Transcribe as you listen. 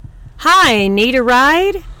Hi, need a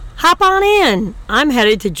ride? Hop on in. I'm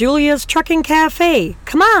headed to Julia's Trucking Cafe.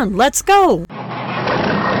 Come on, let's go.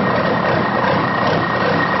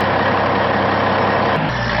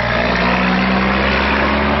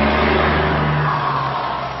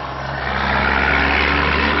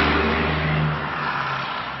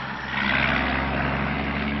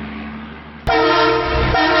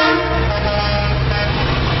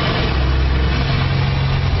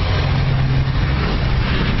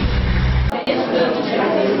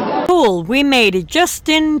 Cool, we made it just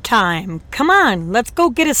in time. Come on, let's go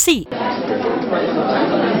get a seat.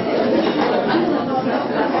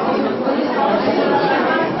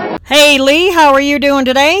 Hey Lee, how are you doing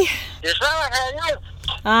today? Yes, sir. How are you?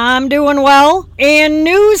 I'm doing well. In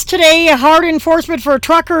news today, hard enforcement for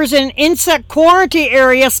truckers in insect quarantine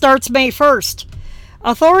area starts May 1st.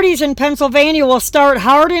 Authorities in Pennsylvania will start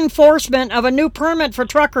hard enforcement of a new permit for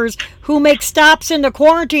truckers who make stops in the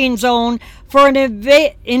quarantine zone for an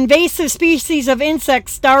invasive species of insect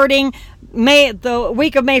starting the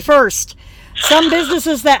week of May 1st. Some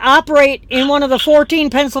businesses that operate in one of the 14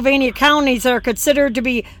 Pennsylvania counties that are considered to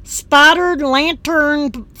be spotted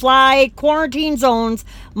lanternfly quarantine zones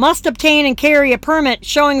must obtain and carry a permit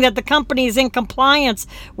showing that the company is in compliance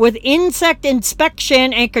with insect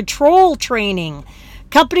inspection and control training.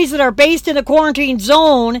 Companies that are based in the quarantine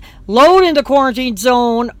zone, load in the quarantine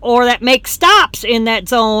zone, or that make stops in that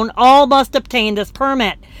zone all must obtain this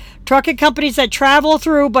permit. Trucking companies that travel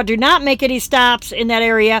through but do not make any stops in that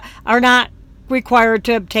area are not required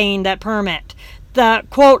to obtain that permit. The,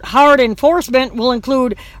 quote, hard enforcement will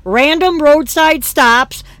include random roadside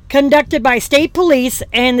stops conducted by state police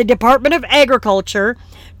and the Department of Agriculture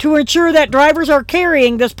to ensure that drivers are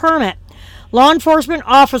carrying this permit. Law enforcement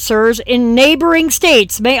officers in neighboring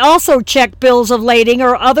states may also check bills of lading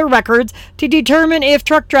or other records to determine if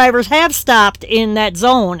truck drivers have stopped in that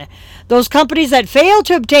zone. Those companies that fail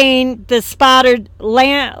to obtain the spotted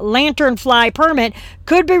lanternfly permit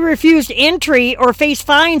could be refused entry or face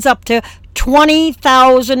fines up to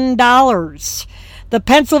 $20,000. The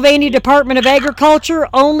Pennsylvania Department of Agriculture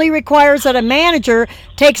only requires that a manager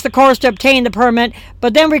takes the course to obtain the permit,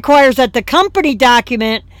 but then requires that the company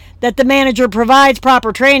document that the manager provides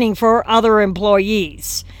proper training for other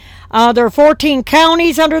employees. There are 14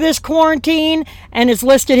 counties under this quarantine, and it's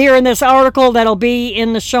listed here in this article that'll be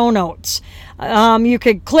in the show notes. You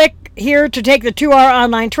could click here to take the 2-hour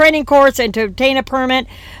online training course and to obtain a permit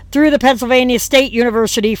through the Pennsylvania State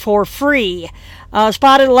University for free.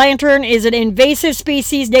 Spotted lantern is an invasive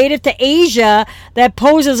species native to Asia that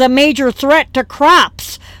poses a major threat to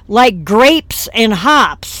crops like grapes and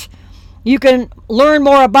hops. You can learn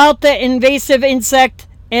more about the invasive insect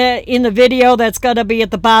in the video that's going to be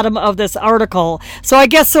at the bottom of this article. So I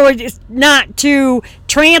guess so it's not to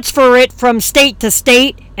transfer it from state to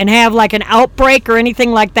state and have like an outbreak or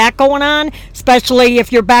anything like that going on, especially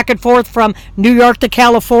if you're back and forth from New York to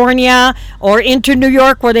California or into New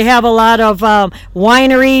York where they have a lot of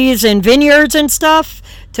wineries and vineyards and stuff,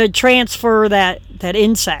 to transfer that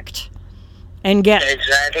insect and get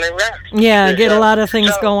exactly right. Yeah, get a lot of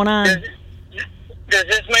things going on. Does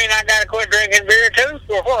this mean I gotta quit drinking beer too,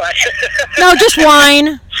 or what? No, just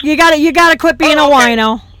wine. You gotta quit being a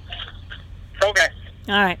wino. Okay.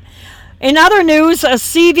 All right. In other news, a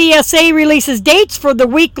CVSA releases dates for the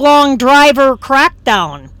week-long driver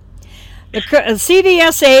crackdown. The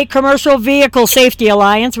CVSA, Commercial Vehicle Safety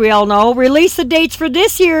Alliance, we all know, released the dates for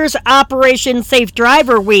this year's Operation Safe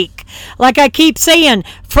Driver Week. Like I keep saying,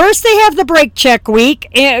 first they have the brake check week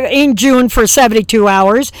in June for 72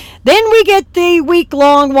 hours. Then we get the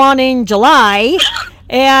week-long one in July.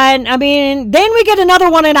 And, then we get another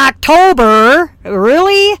one in October.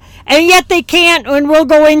 Really? And yet they can't, and we'll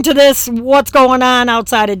go into this, what's going on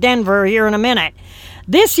outside of Denver here in a minute.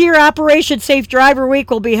 This year, Operation Safe Driver Week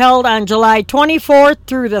will be held on July 24th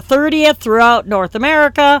through the 30th throughout North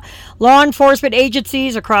America. Law enforcement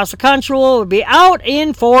agencies across the country will be out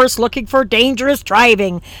in force looking for dangerous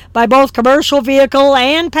driving by both commercial vehicle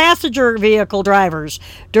and passenger vehicle drivers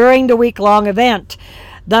during the week-long event.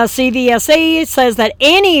 The CVSA says that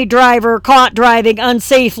any driver caught driving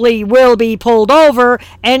unsafely will be pulled over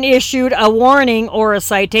and issued a warning or a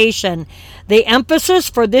citation. The emphasis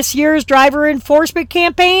for this year's driver enforcement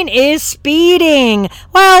campaign is speeding.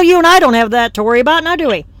 Well, you and I don't have that to worry about, now do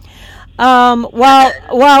we? While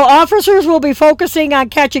officers will be focusing on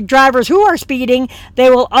catching drivers who are speeding,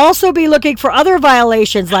 they will also be looking for other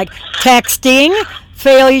violations like texting,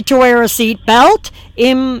 failure to wear a seat belt,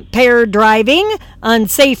 impaired driving,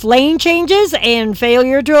 unsafe lane changes, and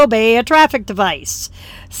failure to obey a traffic device.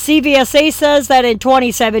 CVSA says that in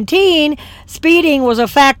 2017, speeding was a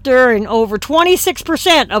factor in over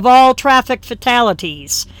 26% of all traffic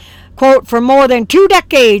fatalities. Quote, for more than 2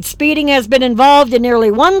 decades, speeding has been involved in nearly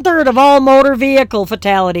 1/3 of all motor vehicle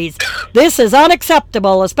fatalities. This is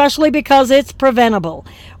unacceptable, especially because it's preventable.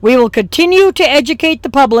 We will continue to educate the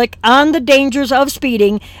public on the dangers of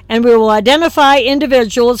speeding, and we will identify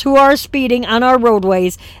individuals who are speeding on our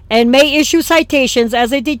roadways and may issue citations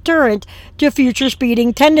as a deterrent to future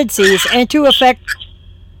speeding tendencies and to affect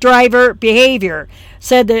driver behavior,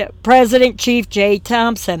 said the President Chief Jay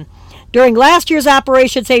Thompson. During last year's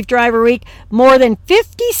Operation Safe Driver Week, more than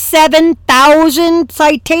 57,000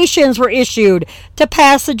 citations were issued to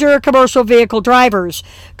passenger commercial vehicle drivers.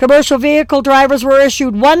 Commercial vehicle drivers were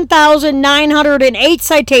issued 1,908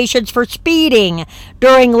 citations for speeding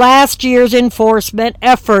during last year's enforcement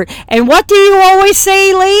effort. And what do you always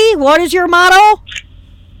say, Lee? What is your motto?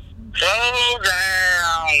 Slow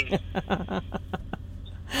down.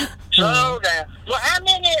 Slow down. Well, how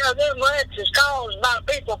many of them wrecks is caused by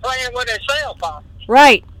people playing with their cell phone?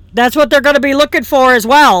 Right. That's what they're going to be looking for as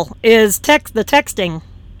well, is the texting.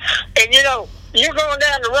 And you know, you're going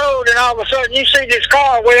down the road and all of a sudden you see this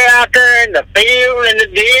car way out there in the field and the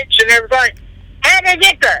ditch and everything. How'd they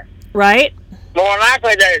get there? Right. More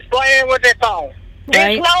likely they're playing with their phone.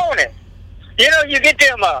 Right. This morning. You know, you get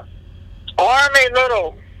them army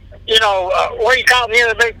little, what do you call them,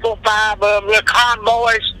 the big 4-5 little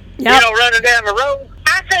convoys. Yep. Running down the road.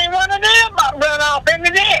 I seen one of them run off in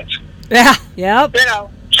the ditch. Yeah, yep.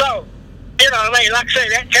 So, like I say,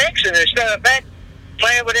 that texting and stuff, that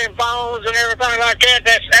playing with them phones and everything like that,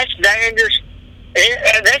 that's dangerous.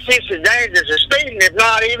 That's just as dangerous as speeding, if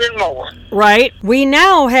not even more. Right. We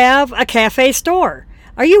now have a cafe store.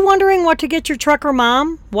 Are you wondering what to get your trucker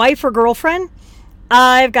mom, wife, or girlfriend?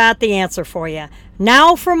 I've got the answer for you.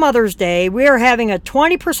 Now for Mother's Day, we are having a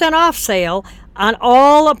 20% off sale on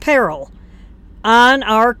all apparel on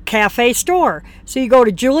our cafe store. So you go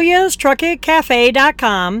to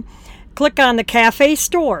juliastruckitcafe.com, click on the cafe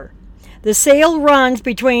store. The sale runs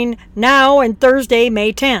between now and Thursday,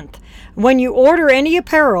 May 10th. When you order any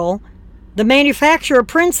apparel, the manufacturer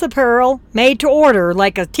prints the apparel made to order,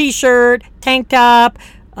 like a t-shirt, tank top,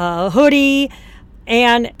 hoodie,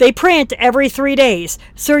 and they print every 3 days,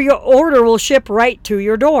 so your order will ship right to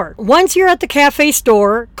your door. Once you're at the cafe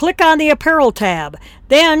store, click on the apparel tab.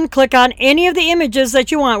 Then click on any of the images that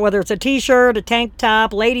you want, whether it's a t-shirt, a tank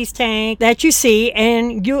top, ladies tank that you see,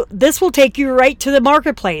 and this will take you right to the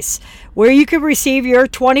marketplace where you can receive your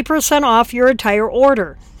 20% off your entire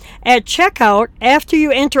order. At checkout, after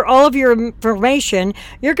you enter all of your information,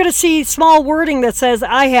 you're going to see small wording that says,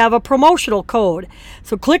 I have a promotional code.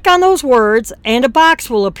 So click on those words and a box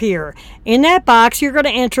will appear. In that box, you're going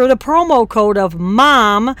to enter the promo code of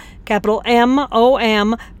MOM, capital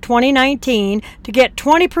MOM 2019, to get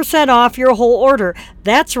 20% off your whole order.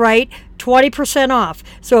 That's right, 20% off.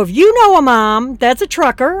 So if you know a mom that's a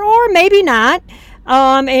trucker, or maybe not,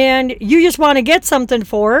 and you just want to get something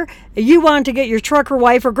for her, you want to get your trucker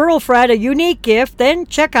wife or girlfriend a unique gift, then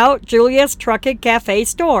check out Julia's Trucking Cafe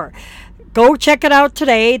store. Go check it out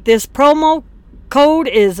today. This promo code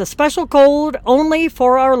is a special code only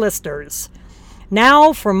for our listeners.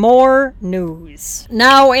 Now for more news.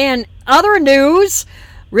 Now in other news,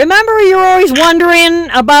 remember you're always wondering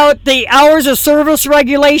about the hours of service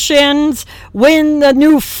regulations, when the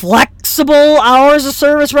new flexible hours of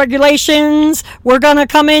service regulations were going to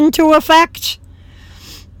come into effect?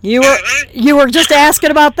 You were just asking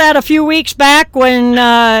about that a few weeks back when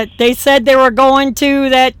they said they were going to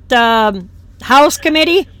that House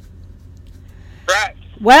committee. Right.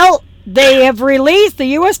 Well, they have released, the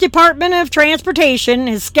U.S. Department of Transportation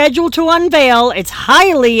is scheduled to unveil its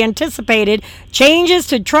highly anticipated changes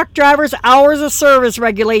to truck drivers' hours of service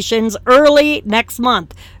regulations early next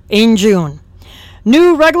month in June.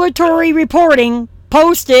 New regulatory reporting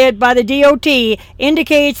posted by the DOT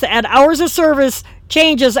indicates that hours of service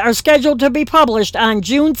changes are scheduled to be published on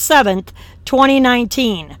June 7th,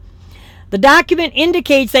 2019. The document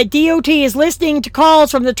indicates that DOT is listening to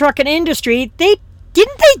calls from the trucking industry.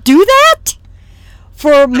 Didn't they do that?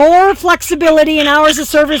 For more flexibility in hours of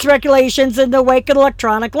service regulations in the wake of the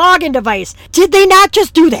electronic login device. Did they not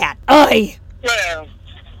just do that? Aye. Well,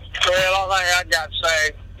 all I got to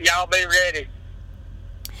say, y'all be ready.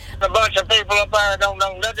 A bunch of people up there don't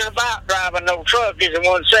know nothing about driving no truck is the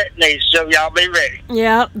one setting these, so y'all be ready.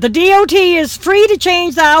 Yeah, the DOT is free to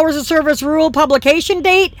change the hours of service rule publication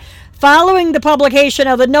date. Following the publication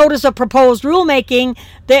of the Notice of Proposed Rulemaking,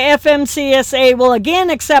 the FMCSA will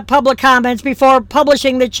again accept public comments before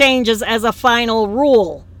publishing the changes as a final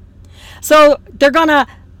rule. So they're going to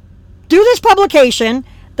do this publication.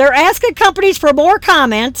 they're asking companies for more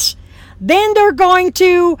comments. Then they're going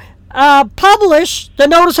to publish the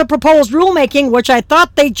notice of proposed rulemaking, which I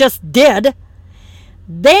thought they just did.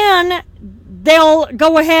 Then they'll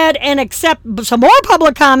go ahead and accept some more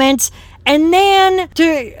public comments, and then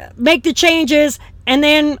to make the changes, and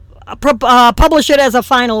then publish it as a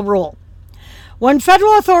final rule. When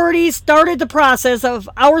federal authorities started the process of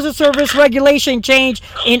hours of service regulation change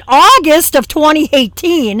in August of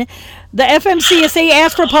 2018, the FMCSA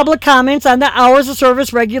asked for public comments on the hours of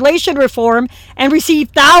service regulation reform and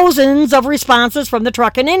received thousands of responses from the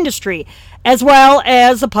trucking industry, as well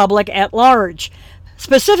as the public at large.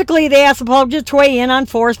 Specifically, they asked the public to weigh in on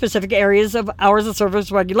 4 specific areas of hours of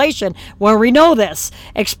service regulation, where we know this: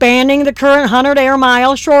 expanding the current 100 air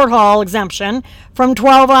mile short haul exemption from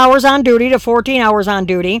 12 hours on duty to 14 hours on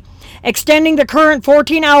duty, extending the current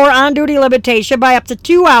 14-hour on-duty limitation by up to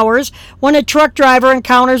 2 hours when a truck driver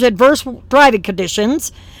encounters adverse driving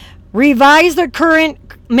conditions, revise the current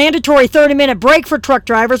mandatory 30-minute break for truck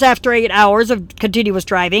drivers after 8 hours of continuous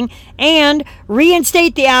driving, and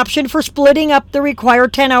reinstate the option for splitting up the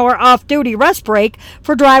required 10-hour off-duty rest break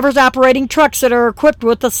for drivers operating trucks that are equipped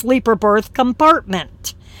with a sleeper berth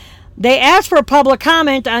compartment. They asked for public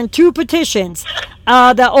comment on 2 petitions.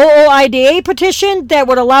 The OOIDA petition that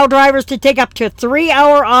would allow drivers to take up to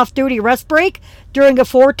 3-hour off-duty rest break during a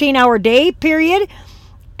 14-hour day period.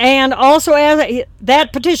 And also,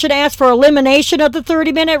 that petition asked for elimination of the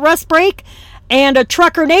 30-minute rest break. And a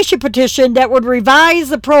Trucker Nation petition that would revise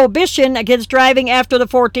the prohibition against driving after the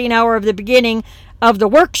 14-hour of the beginning of the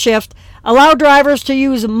work shift, allow drivers to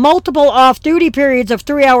use multiple off-duty periods of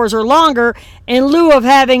 3 hours or longer in lieu of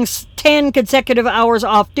having 10 consecutive hours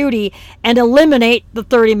off-duty, and eliminate the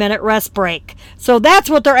 30-minute rest break. So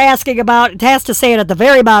that's what they're asking about. It has to say it at the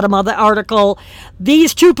very bottom of the article.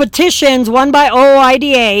 These 2 petitions, one by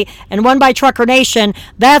OOIDA and one by Trucker Nation,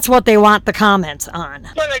 that's what they want the comments on.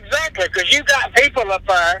 Well, exactly, because you got people up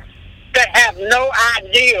there that have no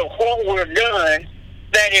idea what we're doing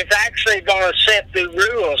that is actually going to set the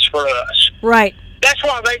rules for us. Right. That's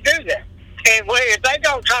why they do that. And if they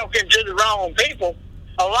go talking to the wrong people,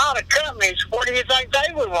 a lot of companies, what do you think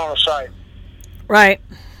they would want to say? Right.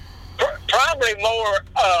 Probably more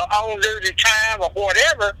on-duty time or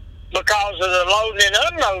whatever, because of the loading and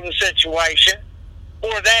unloading situation,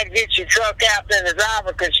 or that gets your truck out, then the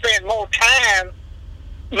driver could spend more time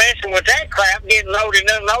messing with that crap, getting loaded and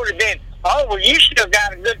unloaded. Then, oh, well, you still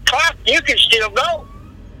got a good clock. You can still go.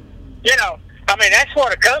 You know, I mean, that's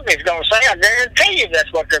what a company's going to say. I guarantee you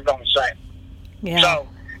that's what they're going to say. Yeah. So,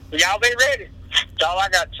 y'all be ready. That's all I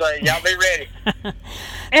got to say. Y'all be ready.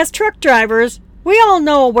 As truck drivers, we all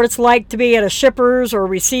know what it's like to be at a shipper's or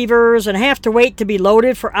receiver's and have to wait to be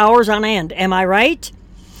loaded for hours on end. Am I right?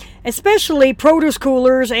 Especially produce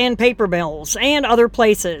coolers and paper mills and other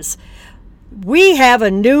places. We have a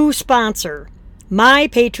new sponsor, My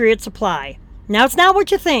Patriot Supply. Now, it's not what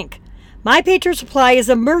you think. My Patriot Supply is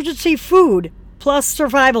emergency food plus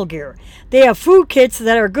survival gear. They have food kits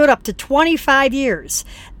that are good up to 25 years.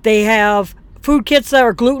 They have food kits that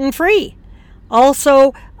are gluten-free.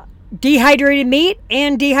 Also, dehydrated meat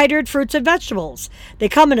and dehydrated fruits and vegetables. They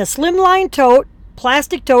come in a slimline tote,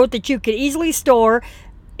 plastic tote that you can easily store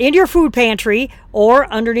in your food pantry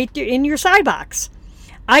or underneath in your side box.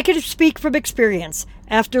 I can speak from experience.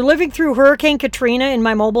 After living through Hurricane Katrina in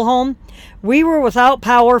my mobile home, we were without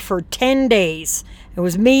power for 10 days. It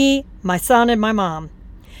was me, my son, and my mom.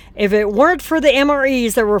 If it weren't for the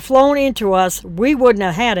MREs that were flown into us, we wouldn't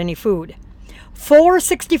have had any food. 4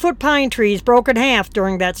 60-foot pine trees broke in half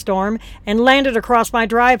during that storm and landed across my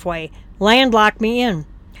driveway, landlocked me in.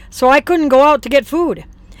 So I couldn't go out to get food.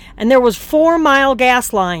 And there was 4-mile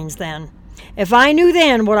gas lines then. If I knew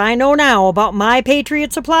then what I know now about My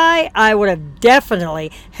Patriot Supply, I would have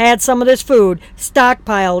definitely had some of this food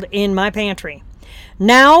stockpiled in my pantry.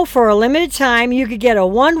 Now, for a limited time, you could get a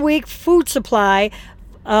 1-week food supply,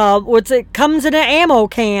 it comes in an ammo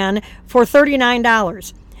can for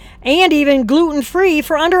 $39, and even gluten-free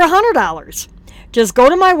for under $100. Just go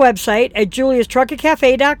to my website at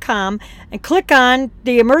juliastruckercafe.com and click on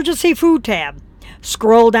the emergency food tab.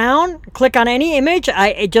 Scroll down, click on any image.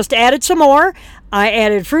 I just added some more. I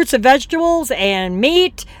added fruits and vegetables and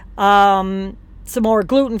meat, some more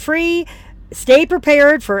gluten-free. Stay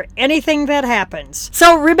prepared for anything that happens.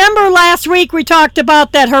 So remember last week we talked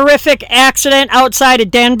about that horrific accident outside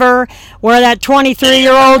of Denver where that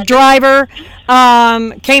 23-year-old driver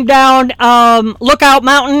came down Lookout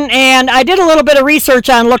Mountain, and I did a little bit of research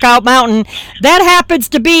on Lookout Mountain. That happens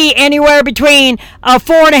to be anywhere between a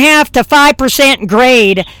 4.5% to 5%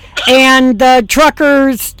 grade, and the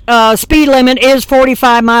trucker's speed limit is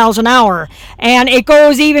 45 miles an hour, and it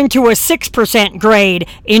goes even to a 6% grade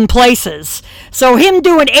in places. So him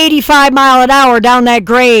doing 85 mile an hour down that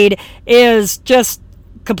grade is just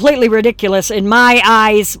completely ridiculous in my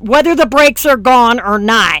eyes, whether the brakes are gone or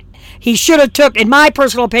not. He should have took, in my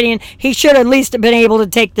personal opinion, he should at least have been able to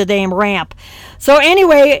take the damn ramp. So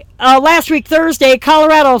anyway, last week Thursday,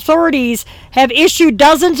 Colorado authorities have issued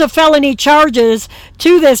dozens of felony charges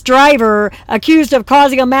to this driver accused of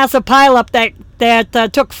causing a massive pileup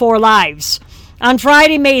that took 4 lives. On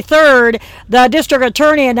Friday, May 3rd, the district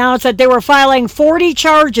attorney announced that they were filing 40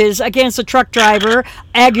 charges against the truck driver,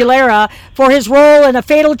 Aguilera, for his role in a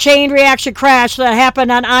fatal chain reaction crash that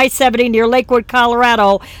happened on I-70 near Lakewood,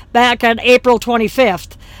 Colorado, back on April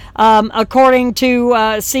 25th, according to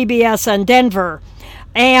CBS and Denver.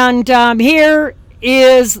 And here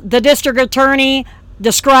is the district attorney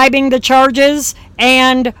describing the charges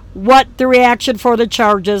and what the reaction for the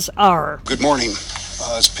charges are. Good morning.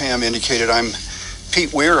 As Pam indicated, I'm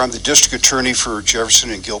Pete Weir. I'm the district attorney for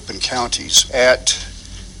Jefferson and Gilpin counties. At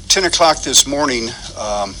 10 o'clock this morning,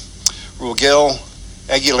 Ruel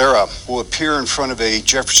Aguilera will appear in front of a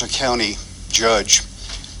Jefferson County judge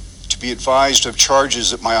to be advised of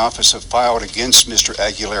charges that my office have filed against Mr.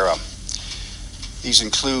 Aguilera. These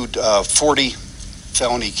include 40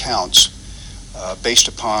 felony counts based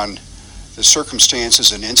upon the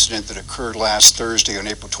circumstances and incident that occurred last Thursday on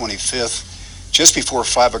April 25th, just before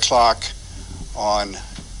 5 o'clock on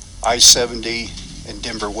I-70 and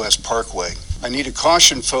Denver West Parkway. I need to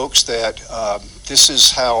caution folks that this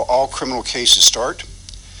is how all criminal cases start,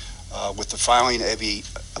 with the filing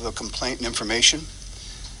of a complaint and information.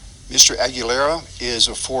 Mr. Aguilera is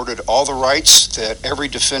afforded all the rights that every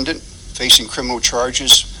defendant facing criminal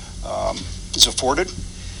charges is afforded,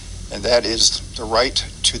 and that is the right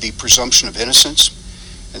to the presumption of innocence,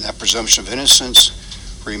 and that presumption of innocence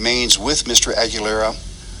remains with Mr. Aguilera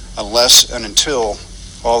unless and until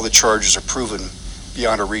all the charges are proven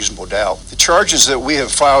beyond a reasonable doubt. The charges that we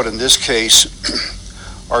have filed in this case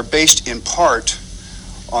are based in part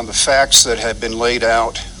on the facts that have been laid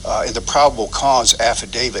out in the probable cause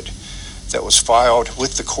affidavit that was filed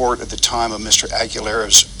with the court at the time of Mr.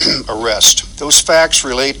 Aguilera's arrest. Those facts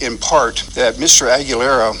relate in part that Mr.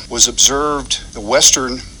 Aguilera was observed the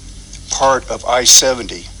western part of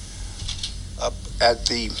I-70 at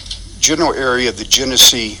the general area of the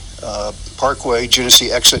Genesee Parkway,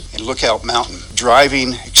 Genesee exit, and Lookout Mountain,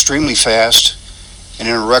 driving extremely fast and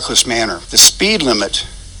in a reckless manner. The speed limit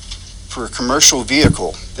for a commercial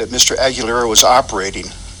vehicle that Mr. Aguilera was operating,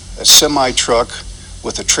 a semi-truck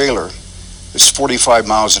with a trailer, is 45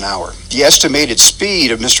 miles an hour. The estimated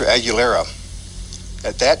speed of Mr. Aguilera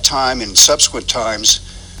at that time and subsequent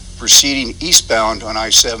times proceeding eastbound on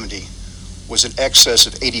I-70 was in excess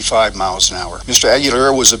of 85 miles an hour. Mr.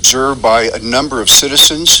 Aguilera was observed by a number of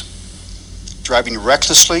citizens driving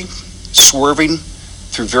recklessly, swerving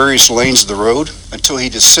through various lanes of the road until he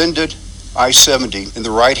descended I-70 in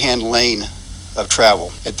the right-hand lane of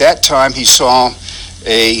travel. At that time, he saw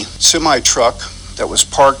a semi-truck that was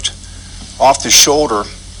parked off the shoulder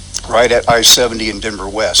right at I-70 in Denver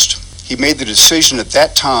West. He made the decision at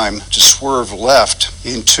that time to swerve left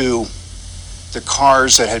into the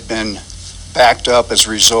cars that had been backed up as a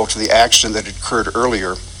result of the accident that had occurred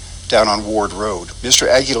earlier down on Ward Road. Mr.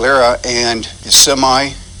 Aguilera and his semi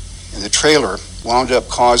and the trailer wound up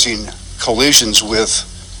causing collisions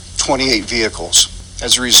with 28 vehicles.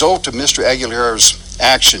 As a result of Mr. Aguilera's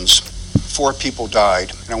actions, 4 people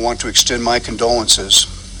died, and I want to extend my condolences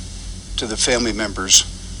to the family members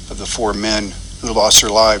of the 4 men who lost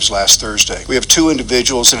their lives last Thursday. We have 2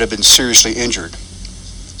 individuals that have been seriously injured,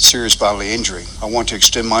 serious bodily injury. I want to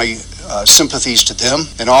extend my sympathies to them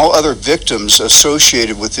and all other victims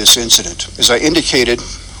associated with this incident. As I indicated,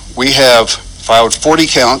 we have filed 40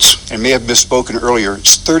 counts, and may have misspoken earlier.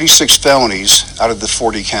 It's 36 felonies out of the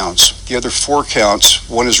 40 counts. The other 4 counts,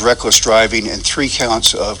 1 is reckless driving and 3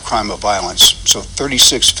 counts of crime of violence. So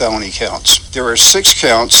 36 felony counts. There are 6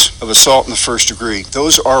 counts of assault in the first degree.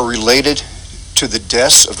 Those are related to the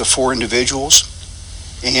deaths of the 4 individuals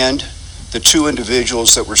and the 2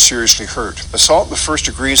 individuals that were seriously hurt. Assault in the first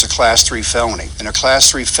degree is a Class 3 felony, and a Class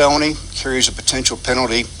 3 felony carries a potential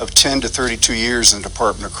penalty of 10 to 32 years in the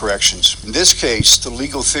Department of Corrections. In this case, the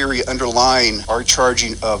legal theory underlying our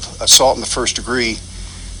charging of assault in the first degree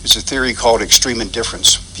is a theory called extreme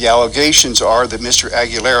indifference. The allegations are that Mr.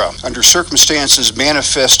 Aguilera, under circumstances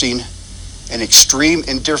manifesting an extreme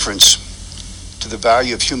indifference to the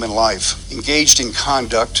value of human life,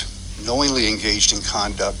 knowingly engaged in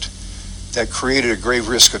conduct that created a grave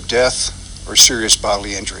risk of death or serious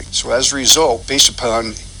bodily injury. So as a result, based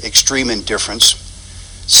upon extreme indifference,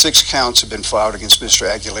 6 counts have been filed against Mr.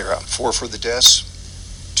 Aguilera, 4 for the deaths,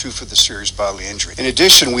 2 for the serious bodily injury. In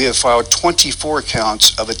addition, we have filed 24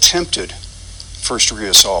 counts of attempted first-degree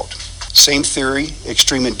assault. Same theory,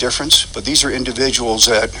 extreme indifference, but these are individuals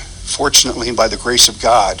that, fortunately, by the grace of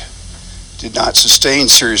God, did not sustain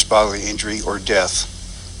serious bodily injury or death,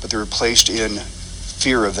 but they were placed in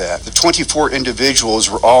fear of that. The 24 individuals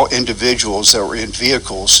were all individuals that were in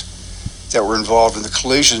vehicles that were involved in the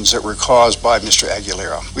collisions that were caused by Mr.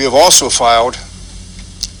 Aguilera. We have also filed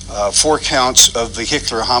 4 counts of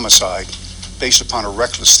vehicular homicide based upon a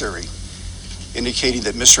reckless theory, indicating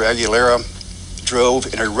that Mr. Aguilera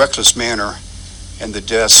drove in a reckless manner and the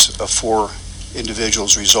deaths of 4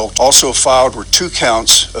 individuals result. Also filed were 2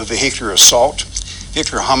 counts of vehicular assault.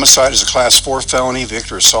 Vehicular homicide is a class 4 felony.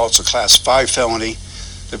 Vehicular assault is a class 5 felony.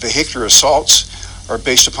 The vehicular assaults are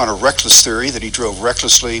based upon a reckless theory that he drove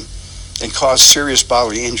recklessly and caused serious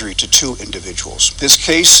bodily injury to 2 individuals. This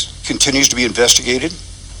case continues to be investigated.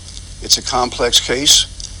 It's a complex case.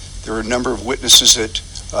 There are a number of witnesses that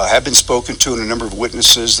have been spoken to and a number of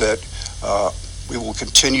witnesses that we will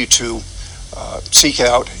continue to seek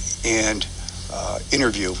out and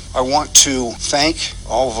interview. I want to thank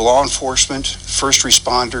all of the law enforcement, first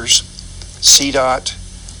responders,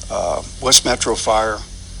 CDOT, West Metro Fire,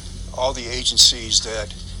 all the agencies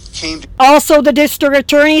that came to... Also, the district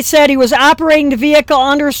attorney said he was operating the vehicle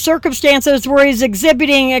under circumstances where he's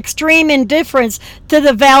exhibiting extreme indifference to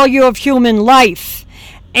the value of human life.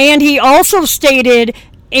 And he also stated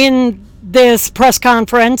in this press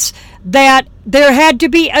conference that there had to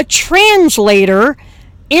be a translator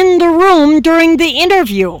in the room during the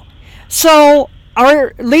interview. So,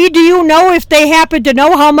 Lee, do you know if they happen to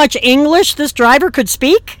know how much English this driver could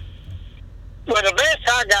speak? Well, the best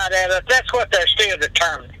I got at it, that's what they're still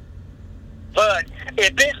determining. But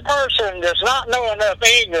if this person does not know enough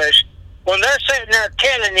English, when they're sitting there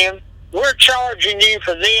telling him, we're charging you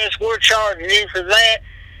for this, we're charging you for that,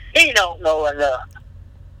 he don't know enough.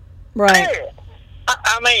 Right. Period.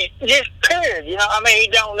 I mean, just period. You know, I mean, he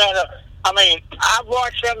don't know enough. I mean, I've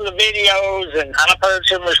watched some of the videos, and I've heard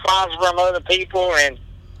some responses from other people, and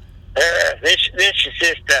this is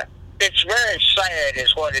just, it's very sad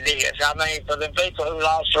is what it is. I mean, for the people who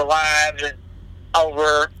lost their lives and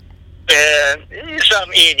over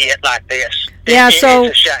some idiot like this. Yeah, it's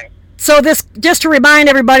a shame. So this, just to remind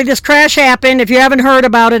everybody, this crash happened, if you haven't heard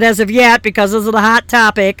about it as of yet, because this is a hot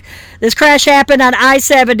topic, this crash happened on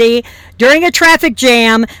I-70 during a traffic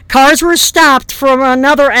jam. Cars were stopped from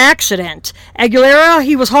another accident. Aguilera,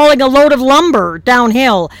 he was hauling a load of lumber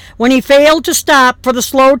downhill when he failed to stop for the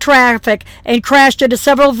slow traffic and crashed into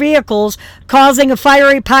several vehicles, causing a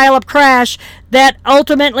fiery pile-up crash that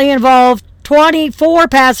ultimately involved 24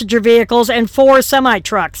 passenger vehicles and 4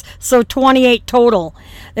 semi-trucks, so 28 total.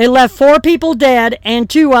 They left 4 people dead and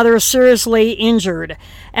 2 others seriously injured.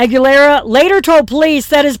 Aguilera later told police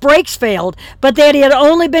that his brakes failed, but that he had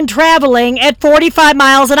only been traveling at 45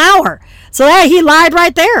 miles an hour. So he lied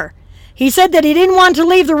right there. He said that he didn't want to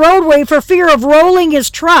leave the roadway for fear of rolling his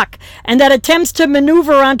truck, and that attempts to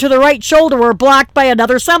maneuver onto the right shoulder were blocked by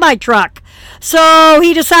another semi-truck. So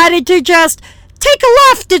he decided to just take a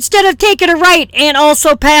left instead of taking a right, and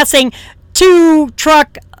also passing 2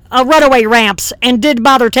 truck runaway ramps, and didn't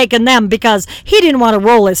bother taking them because he didn't want to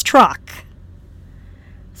roll his truck.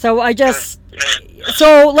 So we'll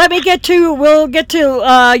get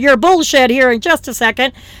to your bullshit here in just a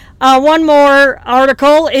second. One more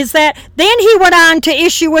article is that then he went on to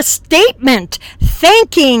issue a statement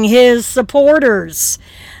thanking his supporters.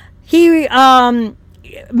 He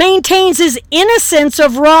maintains his innocence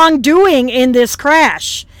of wrongdoing in this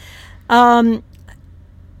crash.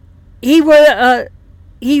 He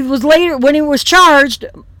was later, when he was charged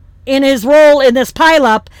in his role in this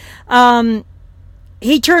pileup,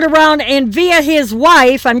 he turned around and via his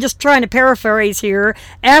wife, I'm just trying to paraphrase here,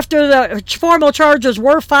 after the formal charges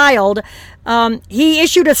were filed, he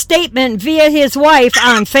issued a statement via his wife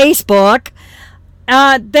on Facebook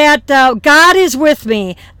that God is with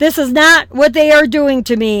me. This is not what they are doing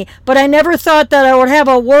to me, but I never thought that I would have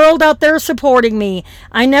a world out there supporting me.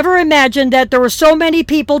 I never imagined that there were so many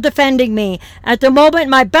people defending me. At the moment,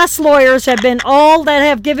 my best lawyers have been all that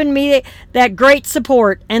have given me that great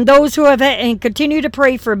support, and those who have and continue to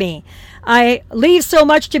pray for me. I leave so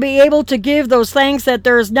much to be able to give those thanks that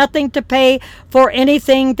there is nothing to pay for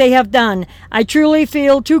anything they have done. I truly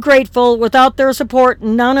feel too grateful. Without their support,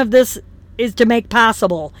 none of this is to make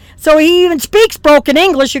possible. So he even speaks broken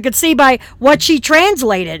English. You could see by what she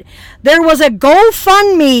translated. There was a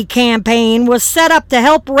GoFundMe campaign was set up to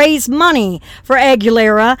help raise money for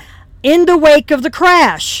Aguilera in the wake of the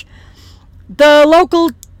crash. The local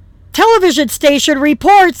television station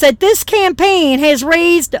reports that this campaign has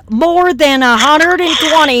raised more than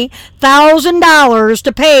 $120,000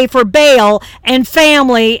 to pay for bail and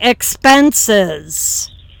family expenses.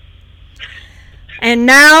 And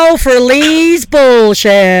now for Lee's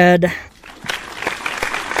bullshit.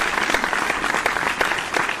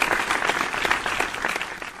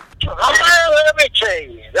 Well, let me tell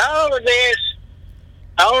you, all of this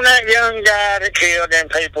on that young guy that killed them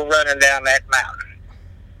people running down that mountain.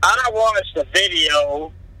 I watched the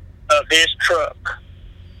video of his truck.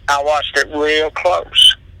 I watched it real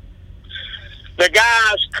close. The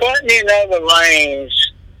guy's cutting in other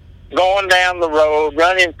lanes, going down the road,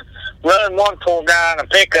 running one poor guy in a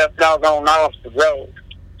pickup doggone off the road.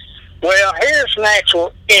 Well, here's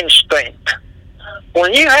natural instinct.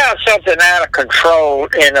 When you have something out of control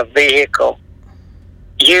in a vehicle,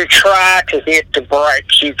 you try to hit the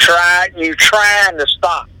brakes. You're trying to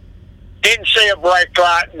stop. Didn't see a brake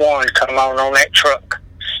light one come on that truck.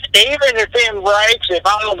 Even if them brakes, if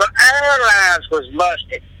all the air lines was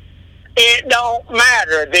busted, it don't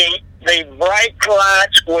matter. The brake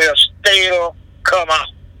lights will still come on.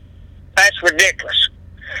 That's ridiculous.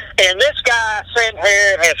 And this guy sitting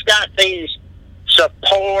here has got these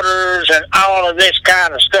supporters and all of this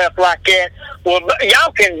kind of stuff like that. Well,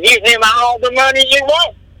 y'all can give him all the money you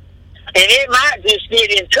want. And it might just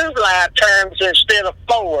get in 2 live terms instead of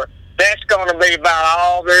 4. That's going to be about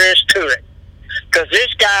all there is to it. Because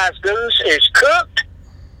this guy's goose is cooked,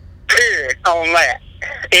 period, on that.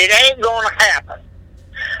 It ain't going to happen.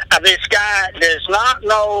 This guy does not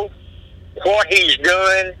know what he's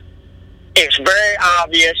doing. It's very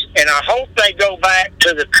obvious, and I hope they go back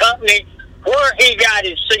to the company where he got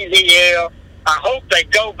his CDL. I hope they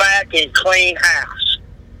go back and clean house.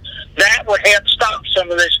 That would help stop some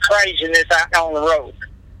of this craziness out on the road,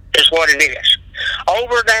 is what it is.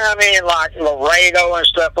 Over down in like Laredo and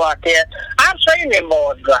stuff like that, I've seen them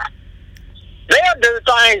boys drive. They'll do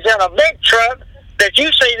things in a big truck that you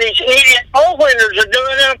see these idiot four-wheelers are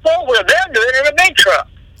doing in a four-wheeler. They'll do it in a big truck.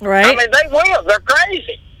 Right. I mean, they will. They're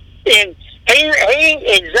crazy. And he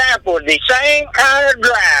exampled the same kind of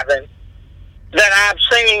driving that I've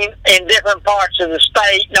seen in different parts of the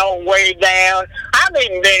state, on way down. I've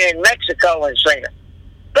even been in Mexico and seen it.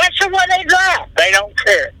 That's the way they drive. They don't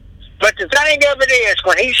care. But the thing of it is,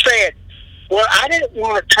 when he said, well, I didn't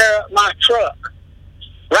want to tear up my truck,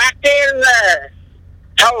 right there and there,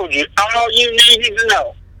 told you all you needed to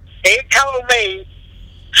know. It told me,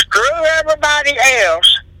 screw everybody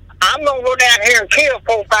else. I'm going to go down here and kill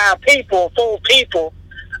 4 or 5 people,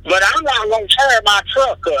 but I'm not going to tear my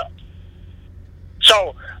truck up.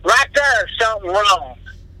 So, right there is something wrong.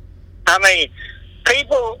 I mean,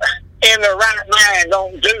 people in their right mind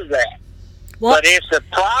don't do that. What? But it's the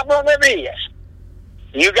problem it is.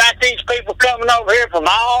 You got these people coming over here from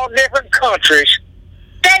all different countries.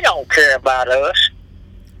 They don't care about us.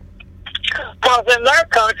 Because in their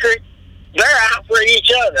country, they're out for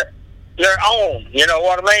each other. Their own, you know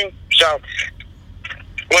what I mean? So,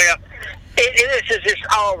 well, this is just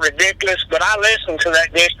all ridiculous, but I listened to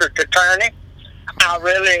that district attorney. I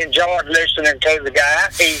really enjoyed listening to the guy.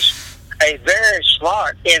 He's a very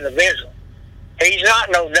smart individual. He's not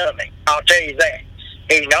no dummy, I'll tell you that.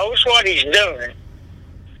 He knows what he's doing,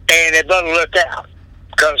 and it doesn't look out.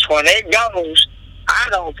 Because when it goes, I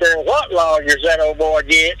don't care what lawyers that old boy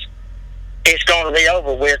gets, it's going to be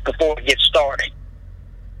over with before it gets started.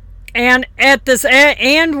 And at this,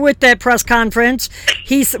 and with that press conference,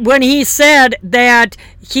 when he said that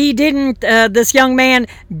he didn't, this young man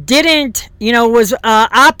didn't, was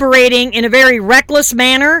operating in a very reckless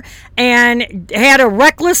manner and had a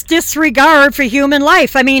reckless disregard for human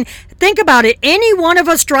life. I mean, think about it. Any one of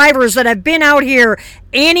us drivers that have been out here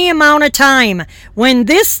any amount of time, when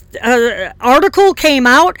this article came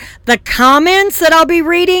out, the comments that I'll be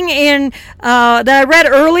reading in that I read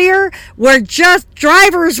earlier were just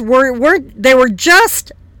drivers were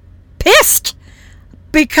just pissed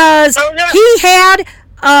because he had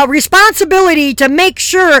a responsibility to make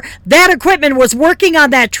sure that equipment was working on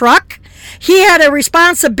that truck. He had a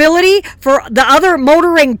responsibility for the other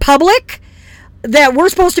motoring public, that we're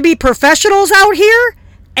supposed to be professionals out here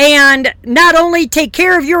and not only take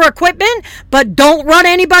care of your equipment, but don't run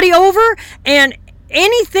anybody over. And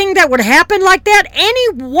anything that would happen like that,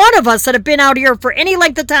 any one of us that have been out here for any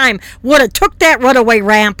length of time would have took that runaway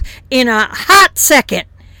ramp in a hot second,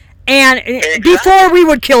 and exactly, before we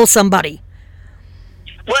would kill somebody.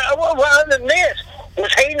 Well, other than this,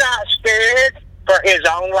 was he not scared for his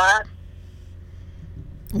own life?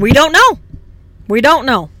 We don't know. We don't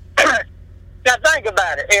know. Now think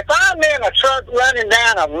about it. If I'm in a truck running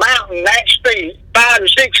down a mountain that speed, 5 to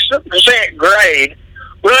 6% grade,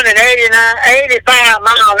 running 85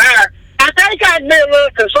 miles an hour, I think I'd be a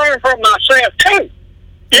little concerned for myself too.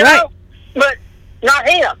 You Right. know? But not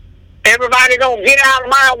him. Everybody gonna get out of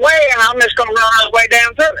my way, and I'm just gonna run all the way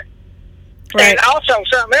down through it. Right. And also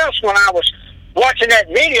something else, when I was watching that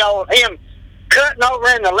video of him cutting over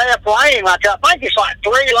in the left lane, like I think it's like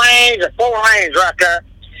 3 lanes or 4 lanes right there.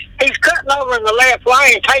 He's cutting over in the left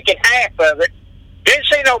lane, taking half of it. Didn't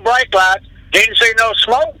see no brake lights. Didn't see no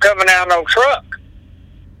smoke coming out of no truck.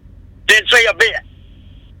 Didn't see a bit.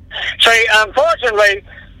 See, unfortunately,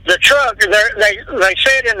 the truck, they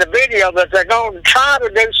said in the video that they're going to try to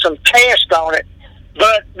do some tests on it,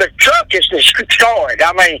 but the truck is destroyed.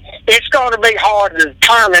 I mean, it's going to be hard to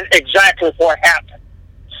determine exactly what happened.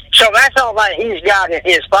 So that's all that he's got in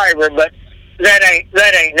his favor, but that ain't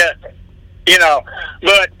nothing, you know.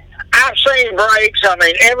 But I've seen brakes. I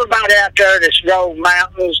mean, everybody out there that's drove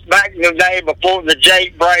mountains back in the day before the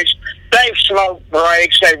Jake brakes, they've smoked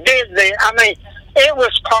brakes. They did I mean, it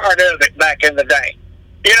was part of it back in the day,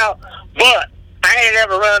 you know. But I ain't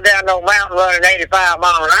ever run down no mountain running 85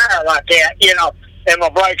 miles an hour like that, you know, and my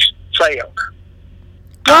brakes failed.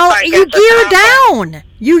 Well, you gear down.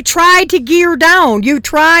 You try to gear down. You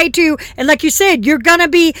try to, and like you said, you're going to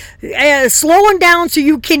be slowing down so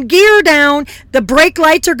you can gear down. The brake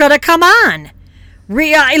lights are going to come on.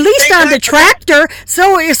 At least on the tractor.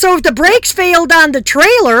 So if the brakes failed on the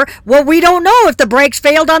trailer, well, we don't know if the brakes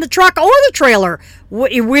failed on the truck or the trailer.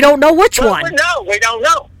 We don't know which one. We don't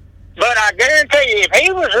know. But I guarantee you, if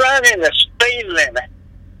he was running the speed limit,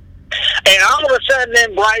 and all of a sudden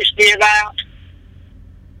them brakes give out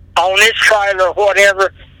on this trailer or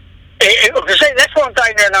whatever, see, that's one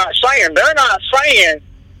thing they're not saying. They're not saying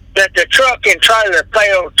that the truck and trailer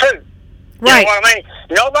failed too. Right. You know what I mean?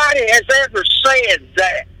 Nobody has ever said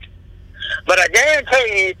that. But I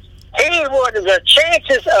guarantee you, the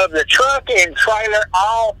chances of the truck and trailer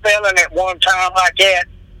all failing at one time like that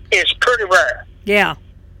is pretty rare. Yeah.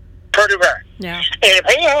 Pretty rare. Yeah. And if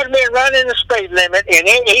he had been running the speed limit and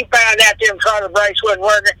he found out them trailer brakes wasn't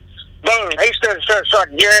working, boom, he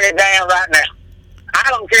started gearing it down right now. I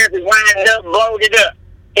don't care if he wound it up and blowed it up.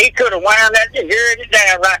 He could have wound that and geared it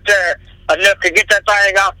down right there enough to get that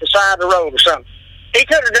thing off the side of the road or something. He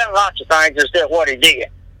could have done lots of things instead of what he did.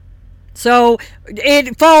 So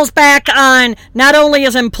it falls back on not only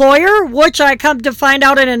his employer, which I come to find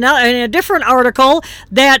out in a different article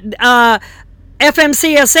that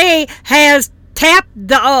FMCSA has tapped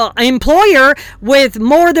the employer with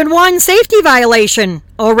more than one safety violation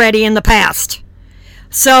already in the past.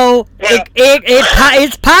 So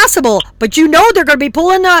it's possible, but you know they're going to be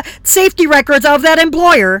pulling the safety records of that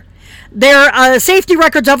employer, their safety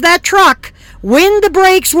records of that truck. When the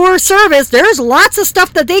brakes were serviced, there's lots of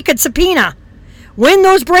stuff that they could subpoena. When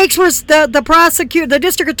those brakes were, the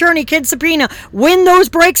district attorney can subpoena when those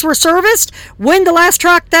brakes were serviced, when the last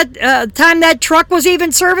truck, time that truck was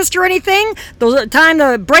even serviced or anything, the time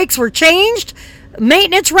the brakes were changed,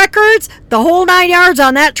 maintenance records, the whole 9 yards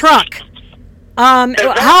on that truck.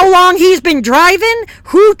 How long he's been driving,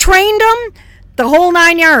 who trained him, the whole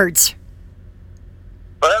 9 yards.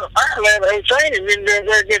 Well, apparently he trained him, didn't do a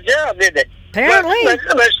very good job, did they? Apparently.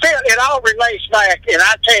 But still, it all relates back, and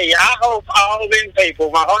I tell you, I hope all them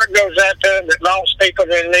people, my heart goes out to them that lost people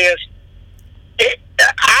in this.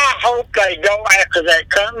 I hope they go after that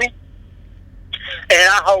company, and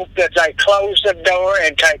I hope that they close the door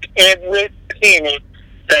and take every penny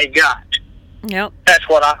they got. Yep. That's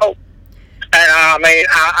what I hope. And I mean,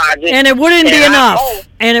 I just... And it wouldn't be enough.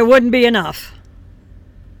 And it wouldn't be enough.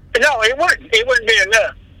 No, it wouldn't. It wouldn't be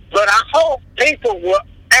enough. But I hope people will,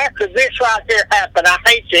 after this right here happened, I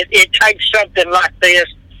hate that it takes something like this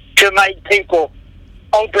to make people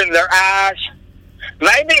open their eyes.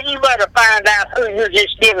 Maybe you better find out who you're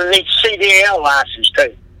just giving this CDL license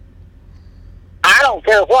to. I don't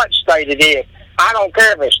care what state it is. I don't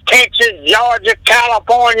care if it's Texas, Georgia,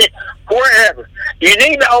 California, wherever. You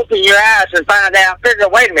need to open your eyes and find out, figure,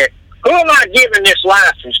 wait a minute, who am I giving this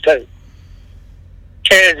license to?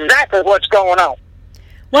 And exactly what's going on.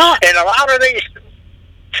 Well, and a lot of these...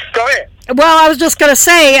 Go ahead. Well, I was just going to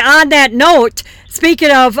say, on that note, speaking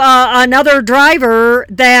of another driver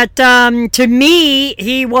that, to me,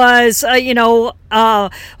 he was,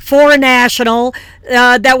 foreign national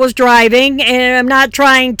that was driving, and I'm not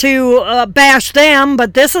trying to bash them,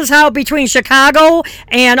 but this is how, between Chicago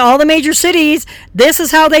and all the major cities, this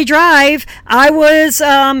is how they drive. I was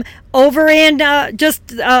over in just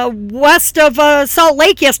west of Salt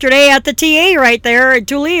Lake yesterday at the TA right there at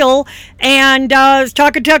Tuleel, and was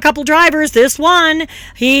talking to a couple drivers. This one,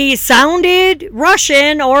 he sounded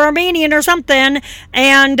Russian or Armenian or something,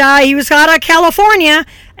 and he was out of California,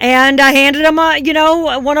 and I handed him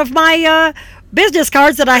one of my business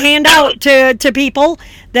cards that I hand out to people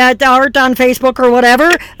that aren't on Facebook or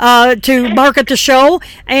whatever to market the show,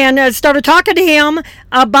 and started talking to him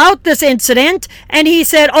about this incident, and he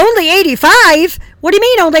said, only 85? What do you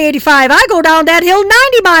mean only 85? I go down that hill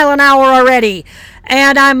 90 mile an hour already.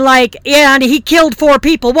 And I'm like, yeah, and he killed 4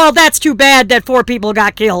 people. Well, that's too bad that 4 people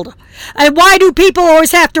got killed. And why do people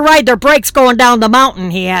always have to ride their brakes going down the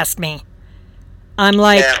mountain, he asked me. I'm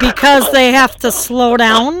like, because they have to slow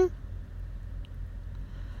down.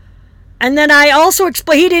 And then I also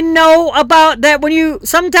explained, he didn't know about that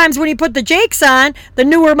sometimes when you put the Jakes on, the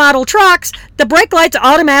newer model trucks, the brake lights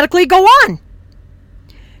automatically go on.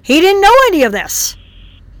 He didn't know any of this.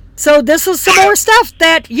 So this is some more stuff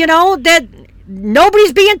that, that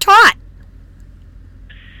nobody's being taught.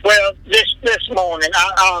 Well, this morning,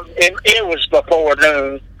 it was before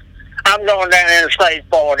noon. I'm going down Interstate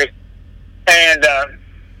 40, and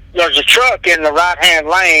there's a truck in the right-hand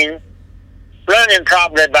lane running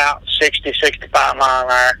probably about 60, 65 mile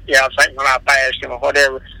an hour. I think when I passed him or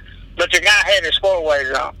whatever. But the guy had his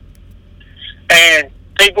 4-ways on. And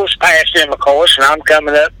people's passed him, of course, and I'm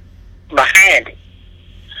coming up behind him.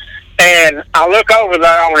 And I look over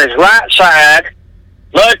there on his right side,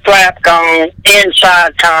 mud flap gone,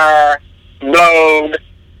 inside tire, blowed,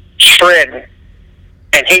 shredding.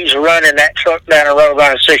 And he's running that truck down the road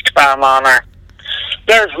running 65 mile an hour.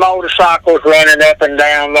 There's motorcycles running up and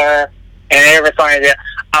down there and everything.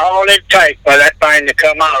 All it takes for that thing to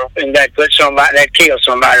come off and that kill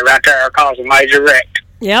somebody right there or cause a major wreck.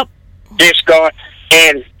 Yep. Just going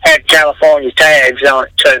and had California tags on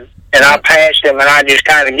it too. And I passed him and I just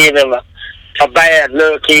kind of give him a bad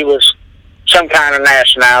look. He was some kind of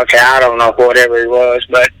nationality. I don't know whatever he was,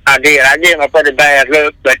 but I did. I gave him a pretty bad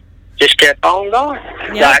look, but just kept on going.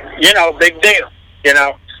 Yep. Like, big deal,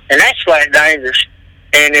 And that's flat dangerous.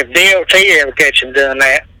 And if DOT ever catch him doing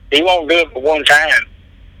that, he won't do it for one time.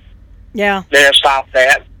 Yeah. They'll stop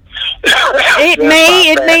that. It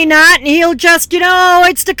may not, and he'll just,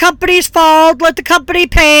 it's the company's fault. Let the company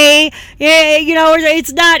pay. Yeah,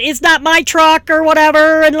 it's not my truck or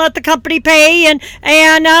whatever, and let the company pay and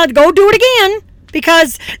go do it again.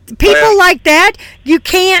 Because people like that, you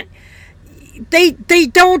can't. They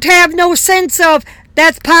don't have no sense of.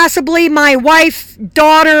 That's possibly my wife,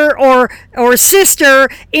 daughter, or sister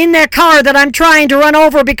in that car that I'm trying to run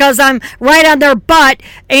over because I'm right on their butt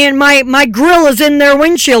and my grill is in their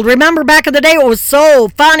windshield. Remember back in the day, it was so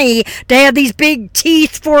funny to have these big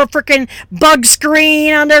teeth for a freaking bug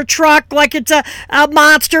screen on their truck like it's a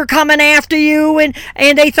monster coming after you, and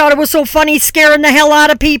they thought it was so funny, scaring the hell out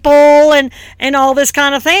of people and all this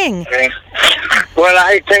kind of thing. Well,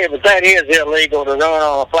 I hate to tell you, but that is illegal to run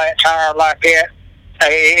on a flat tire like that.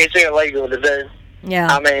 It's illegal to do. Yeah.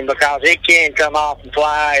 I mean, because it can come off and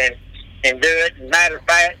fly and do it. Matter of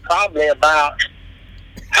fact, probably about,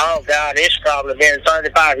 it's probably been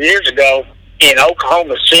 35 years ago in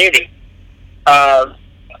Oklahoma City, a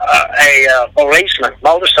policeman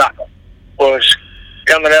motorcycle was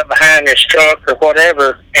coming up behind this truck or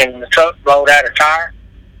whatever, and the truck rolled out a tire,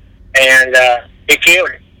 and it killed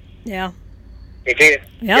him. Yeah. It did.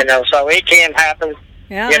 Yep. So it can happen.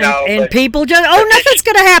 Yeah, and people just, nothing's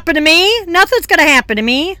going to happen to me. Nothing's going to happen to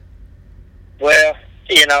me. Well,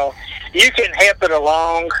 you can help it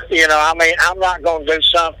along. I'm not going to do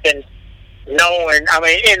something knowing,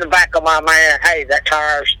 in the back of my mind, hey, that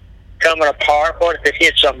tire's coming apart. What if it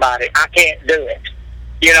hits somebody? I can't do it.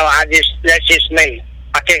 That's just me.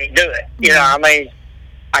 I can't do it.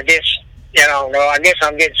 I guess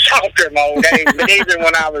I'm getting softer in my old age, but even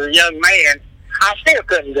when I was a young man, I still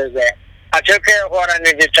couldn't do that. I took care of what I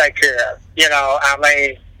needed to take care of.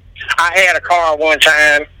 I had a car one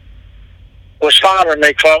time, was following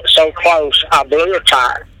me so close, I blew a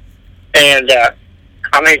tire. And,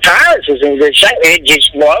 tires is in good shape. It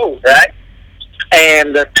just blows, right?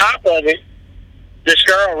 And the top of it, this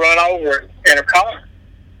girl run over it in a car.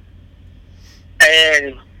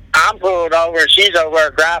 And I'm pulled over, and she's over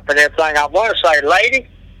there griping and everything. I want to say, lady,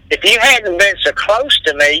 if you hadn't been so close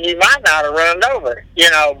to me, you might not have run over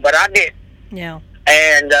it, but I didn't. Yeah.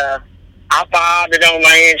 And I filed it on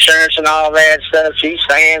my insurance and all that stuff. She's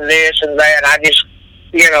saying this and that. I just,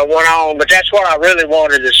 went on. But that's what I really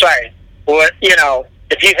wanted to say. Well,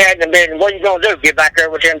 if you hadn't been, what are you going to do? Get back there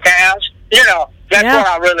with them cows? That's what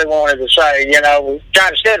I really wanted to say.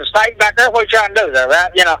 Trying to set a stake back there. What are you trying to do there,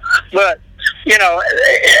 right? But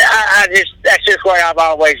that's just where I've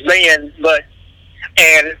always been.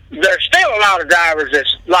 And there's still a lot of drivers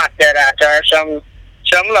that's like that out there. Some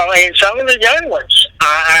and some of the young ones.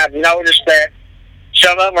 I've noticed that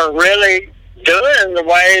some of them are really doing the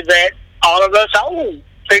way that all of us old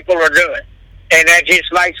people are doing, and that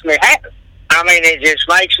just makes me happy. I mean, it just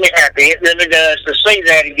makes me happy. It really does to see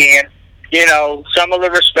that again. Some of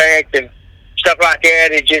the respect and stuff like that.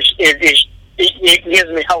 It gives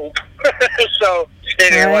me hope. So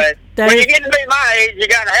anyway, when you get to be my age, you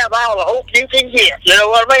got to have all the hope you can get. You know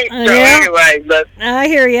what I mean? So anyway, but I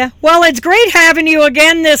hear you. Well, it's great having you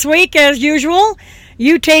again this week, as usual.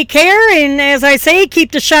 You take care, and as I say,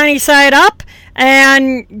 keep the shiny side up.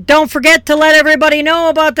 And don't forget to let everybody know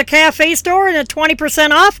about the cafe store and the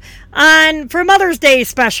 20% off for Mother's Day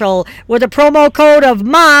special with a promo code of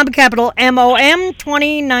MOM, capital MOM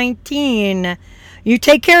 2019. You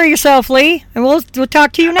take care of yourself, Lee, and we'll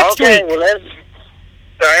talk to you next week. Okay, well,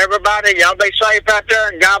 so everybody, y'all be safe out there,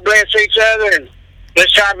 and God bless each other, and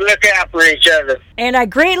let's try to look out for each other. And I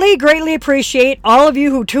greatly, greatly appreciate all of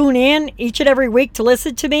you who tune in each and every week to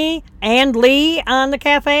listen to me and Lee on the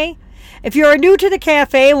cafe. If you are new to the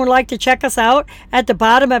cafe and would like to check us out, at the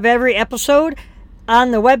bottom of every episode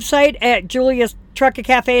on the website at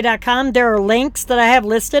juliastruckercafe.com, there are links that I have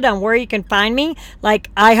listed on where you can find me,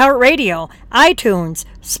 like iHeartRadio, iTunes,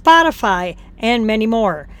 Spotify, and many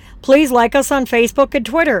more. Please like us on Facebook and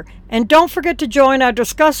Twitter, and don't forget to join our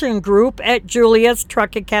discussion group at Julia's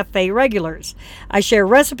Trucking Cafe Regulars. I share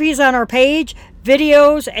recipes on our page,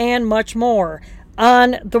 videos, and much more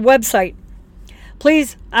on the website.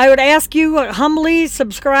 Please, I would ask you humbly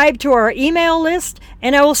subscribe to our email list,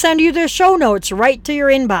 and I will send you the show notes right to your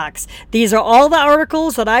inbox. These are all the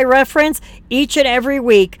articles that I reference each and every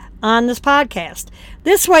week on this podcast.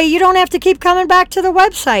 This way, you don't have to keep coming back to the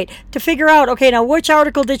website to figure out, okay, now which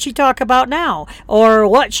article did she talk about now? Or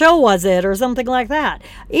what show was it? Or something like that.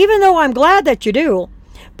 Even though I'm glad that you do.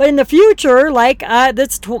 But in the future, like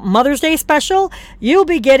this Mother's Day special, you'll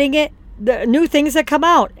be getting the new things that come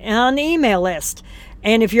out on the email list.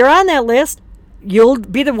 And if you're on that list, you'll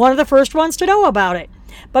be one of the first ones to know about it.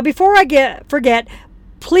 But before I forget,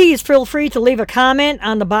 please feel free to leave a comment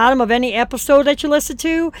on the bottom of any episode that you listen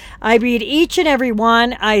to. I read each and every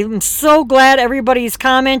one. I'm so glad everybody's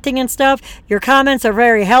commenting and stuff. Your comments are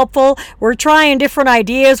very helpful. We're trying different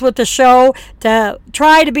ideas with the show to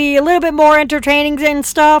try to be a little bit more entertaining and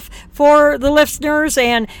stuff for the listeners.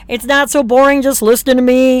 And it's not so boring just listening to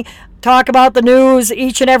me talk about the news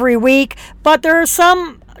each and every week. But there are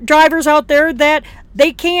some drivers out there that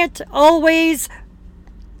they can't always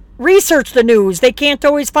research the news. They can't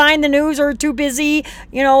always find the news or are too busy,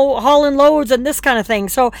 hauling loads and this kind of thing.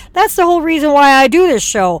 So that's the whole reason why I do this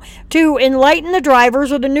show, to enlighten the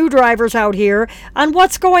drivers or the new drivers out here on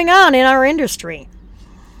what's going on in our industry.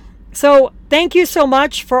 So thank you so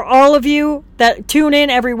much for all of you that tune in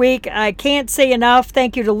every week. I can't say enough.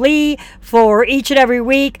 Thank you to Lee for each and every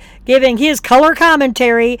week giving his color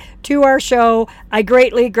commentary to our show. I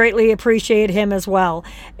greatly, greatly appreciate him as well.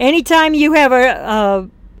 Anytime you have a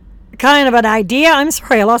kind of an idea, I'm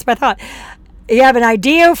sorry, I lost my thought. You have an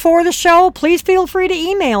idea for the show, please feel free to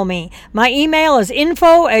email me. My email is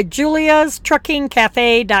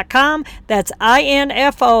info@juliastruckingcafe.com. That's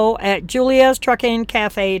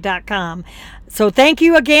info@juliastruckingcafe.com. So thank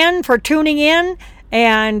you again for tuning in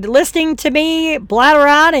and listening to me blather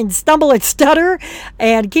on and stumble and stutter,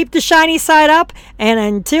 and keep the shiny side up. And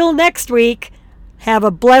until next week, have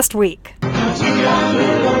a blessed week.